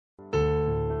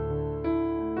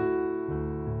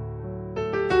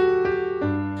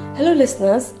Hello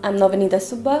listeners, I'm Nawaneeta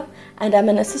Subba and I'm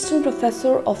an assistant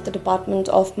professor of the Department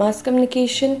of Mass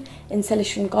Communication in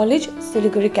Salesian College,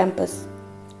 Siliguri campus.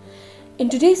 In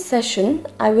today's session,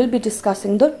 I will be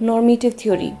discussing the normative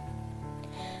theory.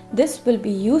 This will be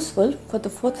useful for the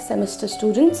 4th semester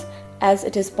students as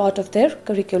it is part of their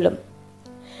curriculum.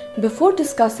 Before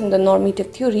discussing the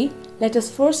normative theory, let us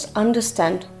first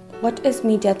understand what is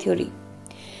media theory.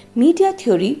 Media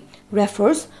theory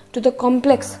refers to the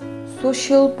complex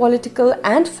social, political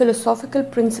and philosophical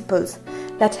principles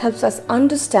that helps us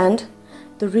understand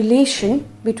the relation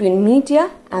between media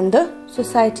and the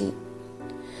society.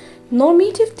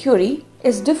 Normative theory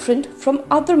is different from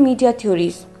other media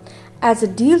theories as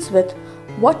it deals with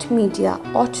what media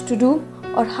ought to do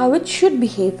or how it should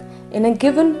behave in a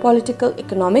given political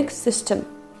economic system.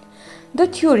 The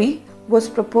theory was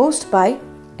proposed by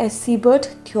S. Siebert,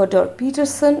 Theodor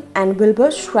Peterson and Wilbur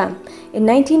Schramm in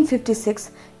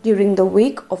 1956 during the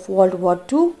wake of World War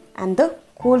II and the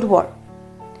Cold War.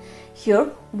 Here,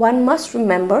 one must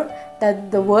remember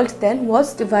that the world then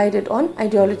was divided on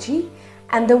ideology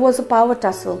and there was a power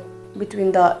tussle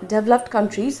between the developed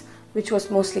countries, which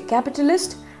was mostly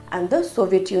capitalist, and the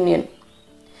Soviet Union.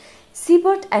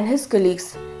 Siebert and his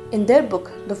colleagues, in their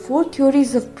book The Four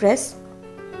Theories of Press,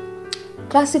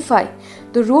 classify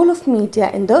the role of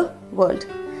media in the world,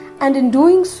 and in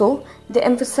doing so they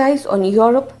emphasize on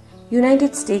Europe,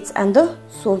 United States and the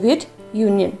Soviet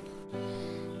Union.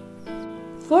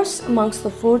 First amongst the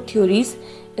four theories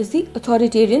is the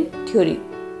authoritarian theory.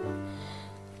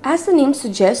 As the name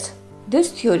suggests,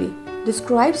 this theory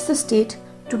describes the state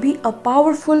to be a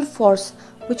powerful force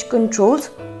which controls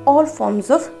all forms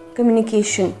of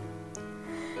communication.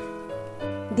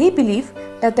 They believe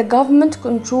that the government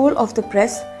control of the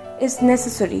press is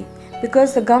necessary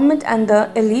because the government and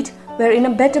the elite were in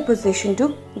a better position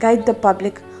to guide the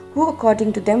public, who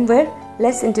according to them were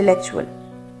less intellectual.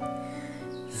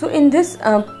 So in this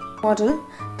model,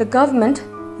 the government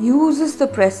uses the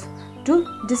press to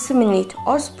disseminate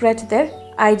or spread their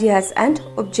ideas and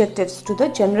objectives to the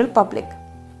general public.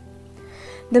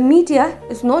 The media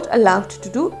is not allowed to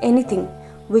do anything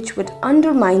which would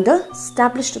undermine the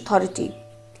established authority.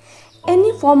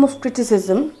 Any form of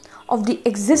criticism of the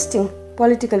existing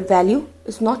political value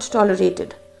is not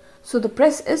tolerated, so the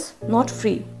press is not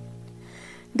free.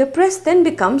 The press then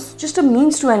becomes just a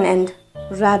means to an end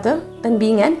rather than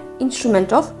being an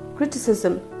instrument of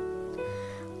criticism.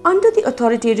 Under the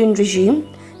authoritarian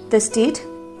regime, the state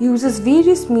uses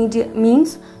various media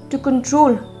means to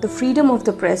control the freedom of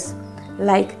the press,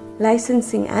 like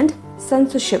licensing and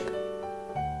censorship.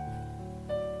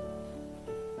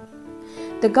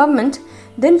 The government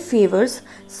then favors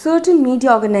certain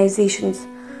media organizations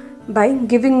by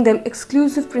giving them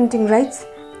exclusive printing rights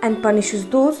and punishes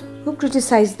those who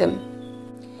criticize them.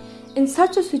 In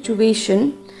such a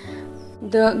situation,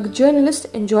 the journalist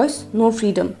enjoys no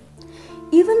freedom.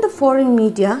 Even the foreign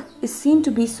media is seen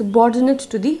to be subordinate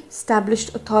to the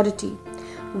established authority,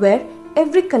 where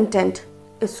every content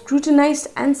is scrutinized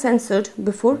and censored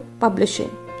before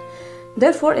publishing.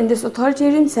 Therefore, in this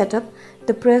authoritarian setup,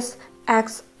 the press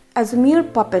acts as a mere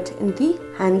puppet in the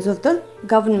hands of the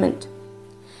government.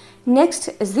 Next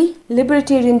is the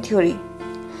libertarian theory.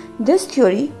 This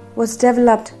theory was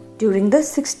developed during the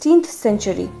 16th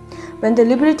century when the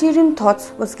libertarian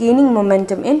thoughts was gaining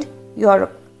momentum in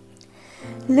Europe.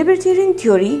 Libertarian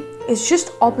theory is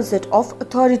just opposite of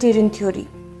authoritarian theory,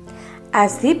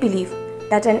 as they believe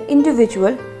that an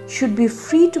individual should be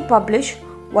free to publish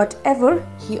whatever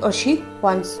he or she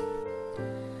wants.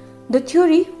 The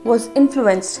theory was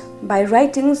influenced by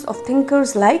writings of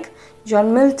thinkers like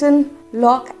John Milton,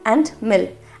 Locke and Mill,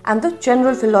 and the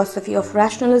general philosophy of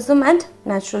rationalism and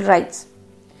natural rights.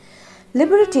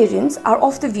 Libertarians are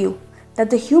of the view that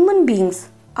the human beings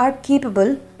are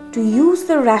capable to use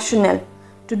the rationale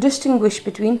to distinguish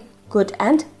between good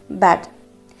and bad.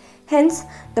 Hence,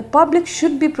 the public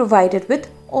should be provided with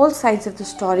all sides of the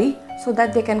story so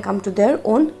that they can come to their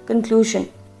own conclusion.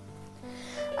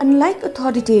 Unlike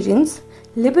authoritarians,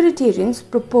 libertarians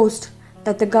proposed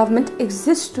that the government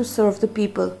exists to serve the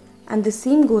people, and the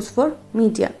same goes for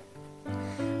media.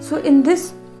 So in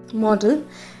this model,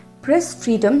 press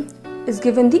freedom is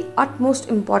given the utmost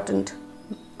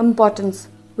importance,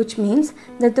 which means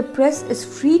that the press is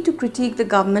free to critique the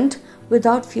government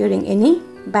without fearing any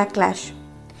backlash.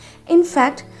 In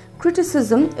fact,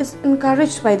 criticism is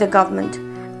encouraged by the government,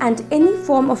 and any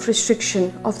form of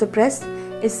restriction of the press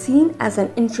is seen as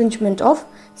an infringement of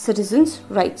citizens'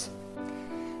 rights.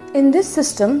 In this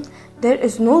system, there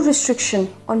is no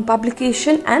restriction on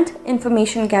publication and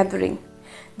information gathering.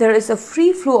 There is a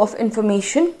free flow of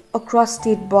information across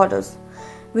state borders.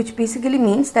 which basically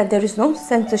means that there is no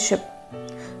censorship.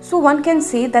 So one can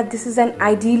say that this is an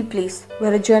ideal place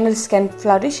where a journalist can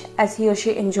flourish as he or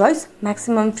she enjoys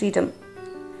maximum freedom.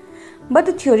 But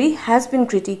the theory has been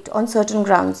critiqued on certain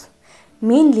grounds,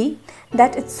 mainly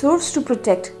that it serves to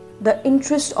protect the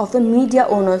interest of the media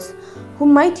owners who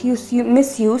might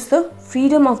misuse the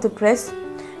freedom of the press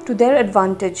to their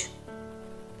advantage.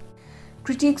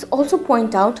 Critics also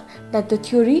point out that the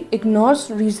theory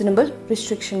ignores reasonable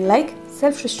restriction like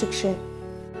self-restriction.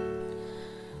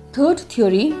 Third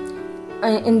theory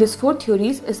in these four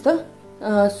theories is the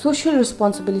social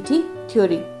responsibility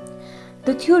theory.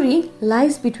 The theory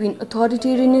lies between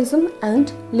authoritarianism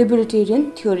and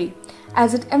libertarian theory,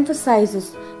 as it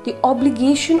emphasizes the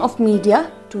obligation of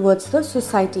media towards the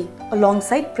society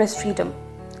alongside press freedom.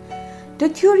 The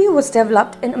theory was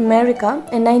developed in America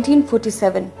in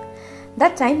 1947.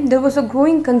 That time there was a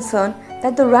growing concern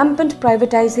that the rampant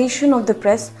privatization of the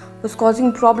press was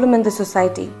causing problem in the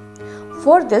society.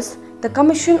 For this, the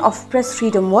Commission of Press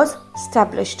Freedom was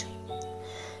established.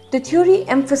 The theory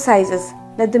emphasizes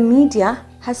that the media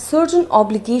has certain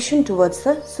obligation towards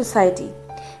the society,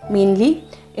 mainly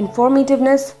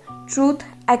informativeness, truth,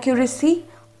 accuracy,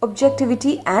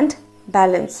 objectivity and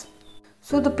balance.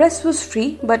 So the press was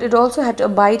free, but it also had to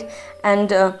abide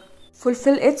and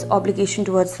fulfill its obligation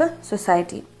towards the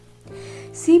society.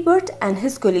 Siebert and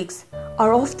his colleagues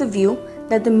are of the view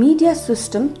that the media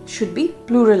system should be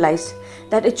pluralized,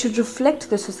 that it should reflect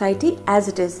the society as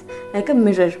it is, like a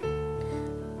mirror.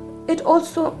 It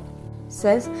also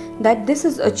says that this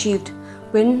is achieved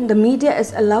when the media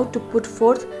is allowed to put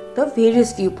forth the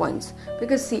various viewpoints.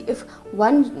 Because see, if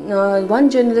one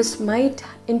journalist might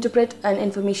interpret an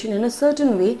information in a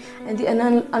certain way and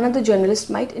another journalist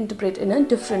might interpret in a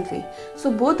different way.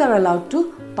 So both are allowed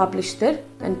to publish their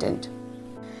content.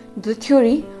 The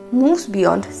theory moves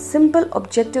beyond simple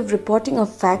objective reporting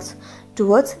of facts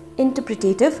towards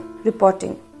interpretative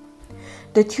reporting.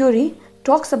 The theory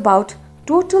talks about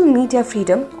total media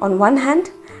freedom on one hand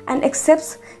and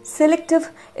accepts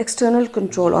selective external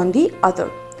control on the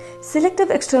other. Selective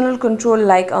external control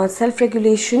like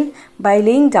self-regulation by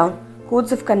laying down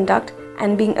codes of conduct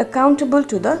and being accountable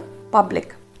to the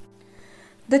public.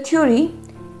 The theory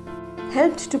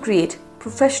helped to create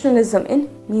professionalism in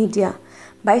media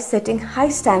by setting high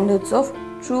standards of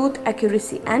truth,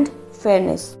 accuracy and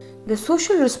fairness. The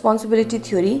social responsibility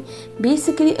theory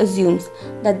basically assumes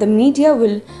that the media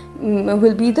will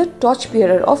be the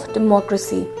torchbearer of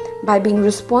democracy by being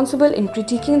responsible in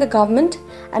critiquing the government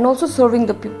and also serving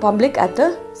the public at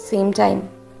the same time.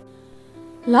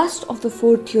 Last of the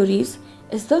four theories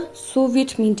is the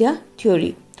Soviet media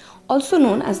theory, also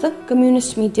known as the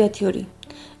communist media theory.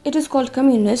 It is called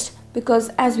communist because,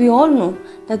 as we all know,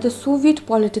 that the Soviet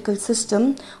political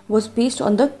system was based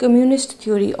on the communist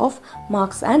theory of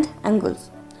Marx and Engels.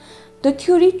 The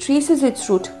theory traces its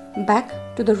root back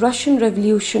to the Russian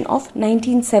Revolution of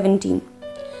 1917.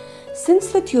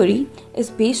 Since the theory is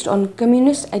based on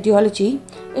communist ideology,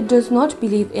 it does not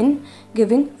believe in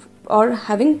giving or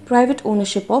having private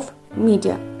ownership of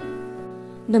media.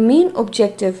 The main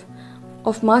objective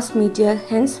of mass media,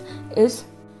 hence, is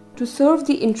to serve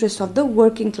the interest of the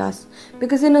working class,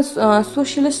 because in a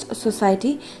socialist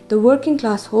society, the working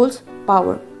class holds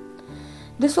power.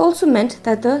 This also meant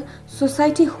that the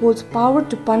society holds power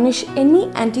to punish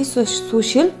any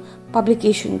anti-social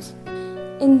publications.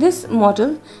 In this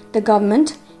model, the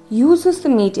government uses the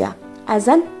media as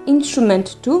an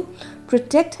instrument to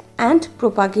protect and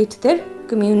propagate their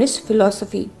communist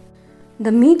philosophy.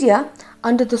 The media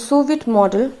under the Soviet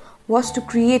model was to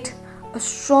create a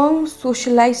strong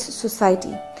socialized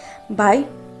society by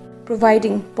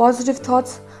providing positive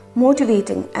thoughts,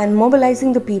 motivating and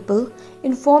mobilizing the people,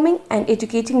 informing and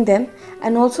educating them,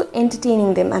 and also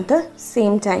entertaining them at the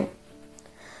same time.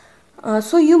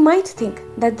 So you might think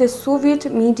that the Soviet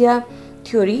media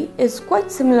theory is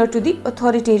quite similar to the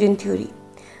authoritarian theory,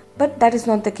 but that is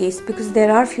not the case because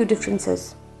there are few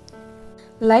differences.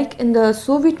 Like in the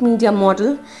Soviet media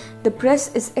model, the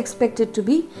press is expected to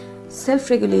be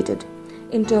self-regulated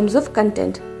in terms of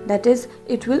content. That is,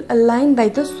 it will align by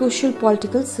the social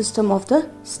political system of the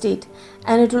state,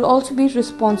 and it will also be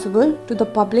responsible to the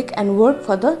public and work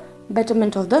for the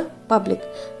betterment of the public,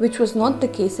 which was not the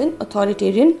case in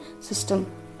authoritarian system.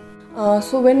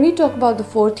 So when we talk about the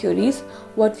four theories,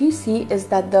 what we see is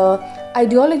that the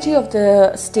ideology of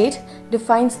the state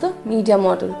defines the media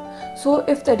model. So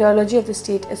if the ideology of the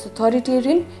state is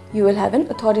authoritarian, you will have an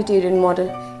authoritarian model.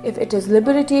 If it is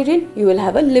libertarian, you will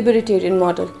have a libertarian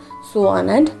model, so on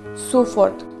and so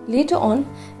forth. Later on,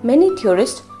 many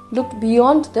theorists looked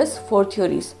beyond these four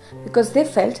theories because they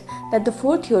felt that the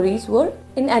four theories were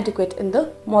inadequate in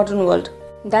the modern world,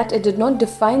 that it did not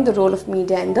define the role of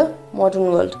media in the modern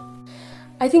world.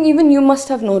 I think even you must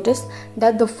have noticed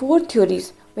that the four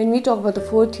theories, when we talk about the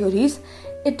four theories,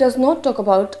 it does not talk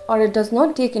about, or it does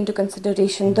not take into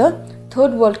consideration the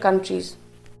third world countries.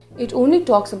 It only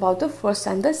talks about the first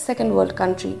and the second world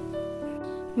country.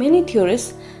 Many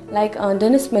theorists like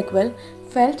Dennis McWell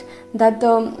felt that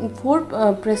the four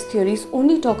press theories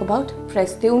only talk about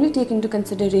press. They only take into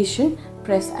consideration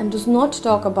press and does not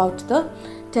talk about the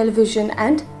television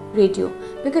and radio.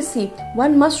 Because see,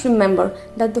 one must remember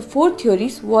that the four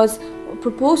theories was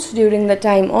proposed during the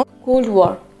time of Cold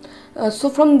War. So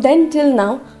from then till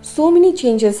now, so many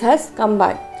changes has come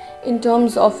by in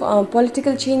terms of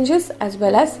political changes as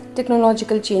well as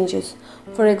technological changes.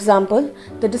 For example,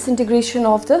 the disintegration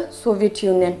of the Soviet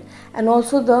Union and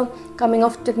also the coming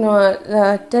of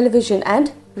television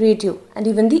and radio and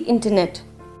even the internet.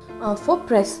 For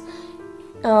press,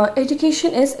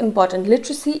 education is important,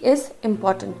 literacy is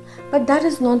important, but that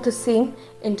is not the same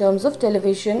in terms of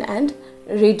television and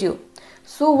radio.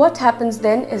 So what happens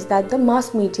then is that the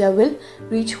mass media will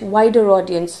reach wider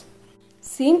audience.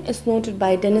 Same is noted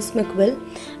by Dennis McWell,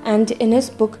 and in his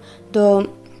book The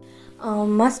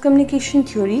Mass Communication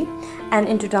Theory and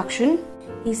Introduction,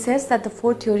 he says that the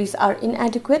four theories are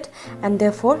inadequate and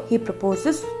therefore he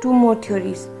proposes two more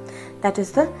theories, that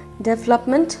is the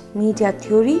development media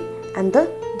theory and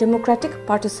the democratic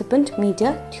participant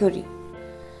media theory.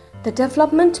 The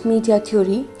development media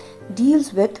theory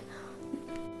deals with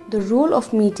the role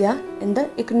of media in the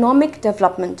economic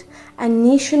development and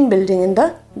nation building in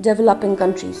the developing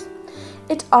countries.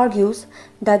 It argues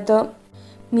that the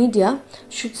media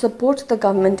should support the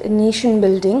government in nation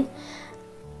building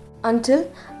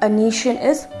until a nation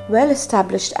is well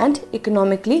established and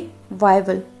economically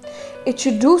viable. It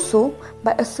should do so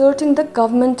by assisting the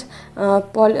government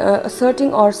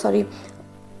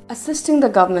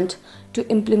to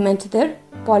implement their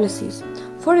policies.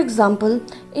 For example,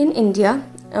 in India,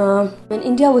 when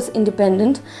India was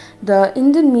independent, the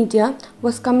Indian media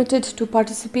was committed to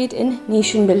participate in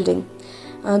nation building.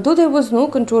 Though there was no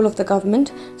control of the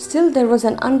government, still there was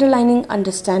an underlying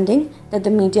understanding that the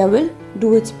media will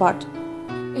do its part.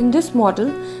 In this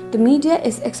model, the media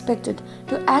is expected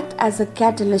to act as a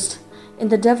catalyst in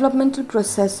the developmental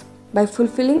process by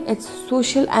fulfilling its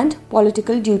social and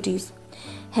political duties.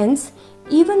 Hence,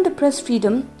 even the press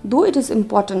freedom, though it is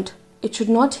important, it should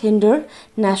not hinder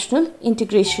national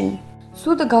integration.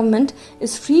 So the government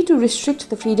is free to restrict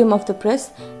the freedom of the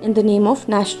press in the name of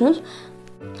national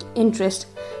interest,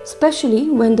 especially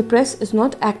when the press is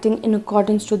not acting in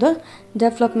accordance to the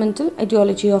developmental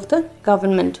ideology of the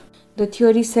government. The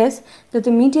theory says that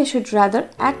the media should rather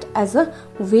act as a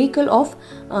vehicle of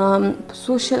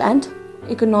social and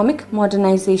economic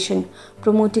modernization,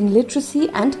 promoting literacy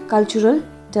and cultural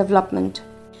development.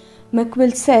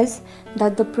 McWell says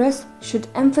that the press should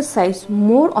emphasize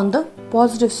more on the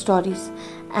positive stories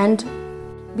and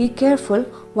be careful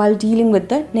while dealing with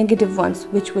the negative ones,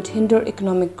 which would hinder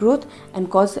economic growth and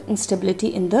cause instability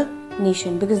in the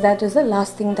nation, because that is the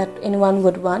last thing that anyone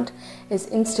would want, is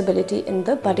instability in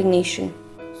the budding nation.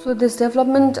 So this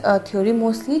development theory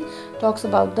mostly talks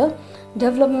about the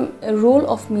role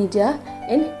of media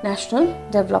in national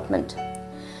development.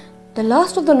 The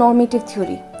last of the normative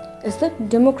theory is the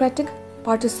democratic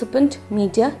participant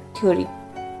media theory.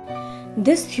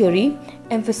 This theory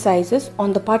emphasizes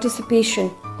on the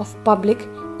participation of public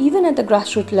even at the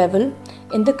grassroots level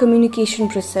in the communication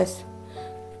process.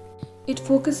 It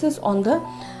focuses on the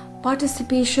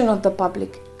participation of the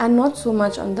public and not so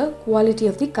much on the quality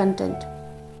of the content.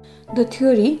 The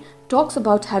theory talks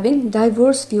about having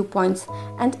diverse viewpoints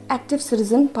and active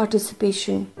citizen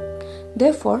participation.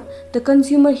 Therefore, the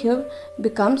consumer here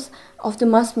of the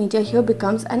mass media here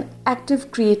becomes an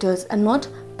active creators and not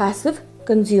passive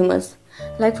consumers.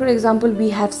 Like for example, we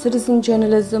have citizen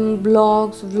journalism,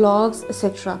 blogs, vlogs,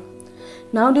 etc.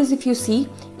 Nowadays, if you see,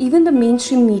 even the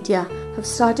mainstream media have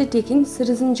started taking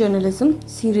citizen journalism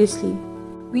seriously.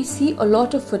 We see a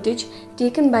lot of footage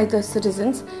taken by the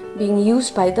citizens being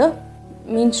used by the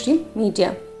mainstream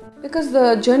media, because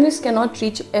the journalists cannot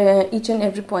reach each and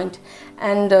every point,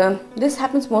 and this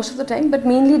happens most of the time, but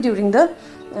mainly during the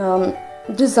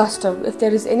disaster. If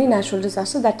there is any natural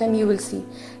disaster, that time you will see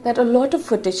that a lot of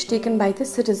footage taken by the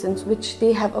citizens which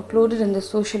they have uploaded in the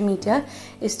social media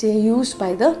is used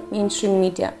by the mainstream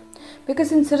media.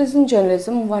 Because in citizen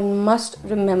journalism, one must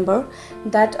remember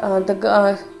that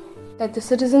the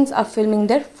citizens are filming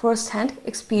their first-hand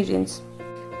experience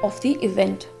of the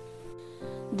event.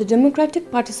 The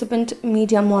democratic participant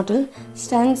media model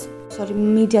stands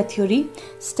media theory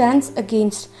stands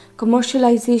against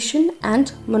commercialization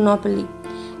and monopoly.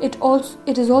 It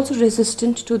is also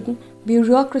resistant to the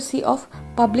bureaucracy of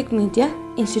public media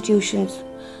institutions.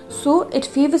 So it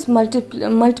favors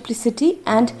multiplicity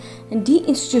and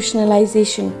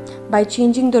deinstitutionalization by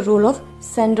changing the role of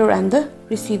sender and the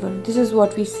receiver. This is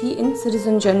what we see in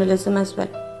citizen journalism as well.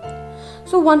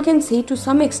 So one can say to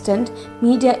some extent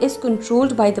media is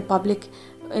controlled by the public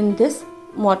in this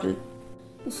model.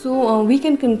 So we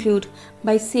can conclude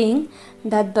by saying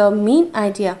that the main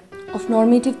idea of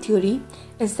normative theory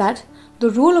is that the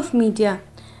role of media,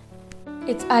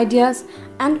 its ideas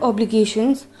and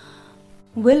obligations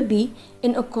will be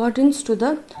in accordance to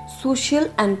the social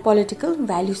and political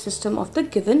value system of the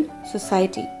given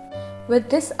society. With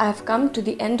this, I have come to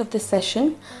the end of the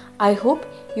session. I hope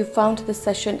you found this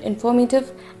session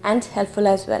informative and helpful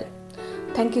as well.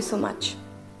 Thank you so much.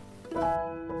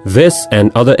 This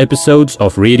and other episodes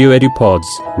of Radio EduPods,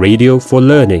 Radio for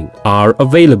Learning, are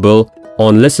available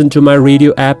on Listen to My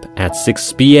Radio app at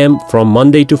 6 p.m. from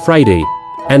Monday to Friday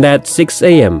and at 6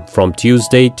 a.m. from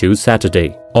Tuesday to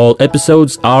Saturday. All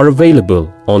episodes are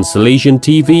available on Salesian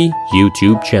TV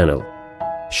YouTube channel.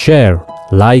 Share,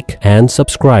 like and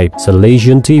subscribe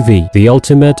Salesian TV, the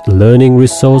ultimate learning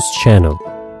resource channel.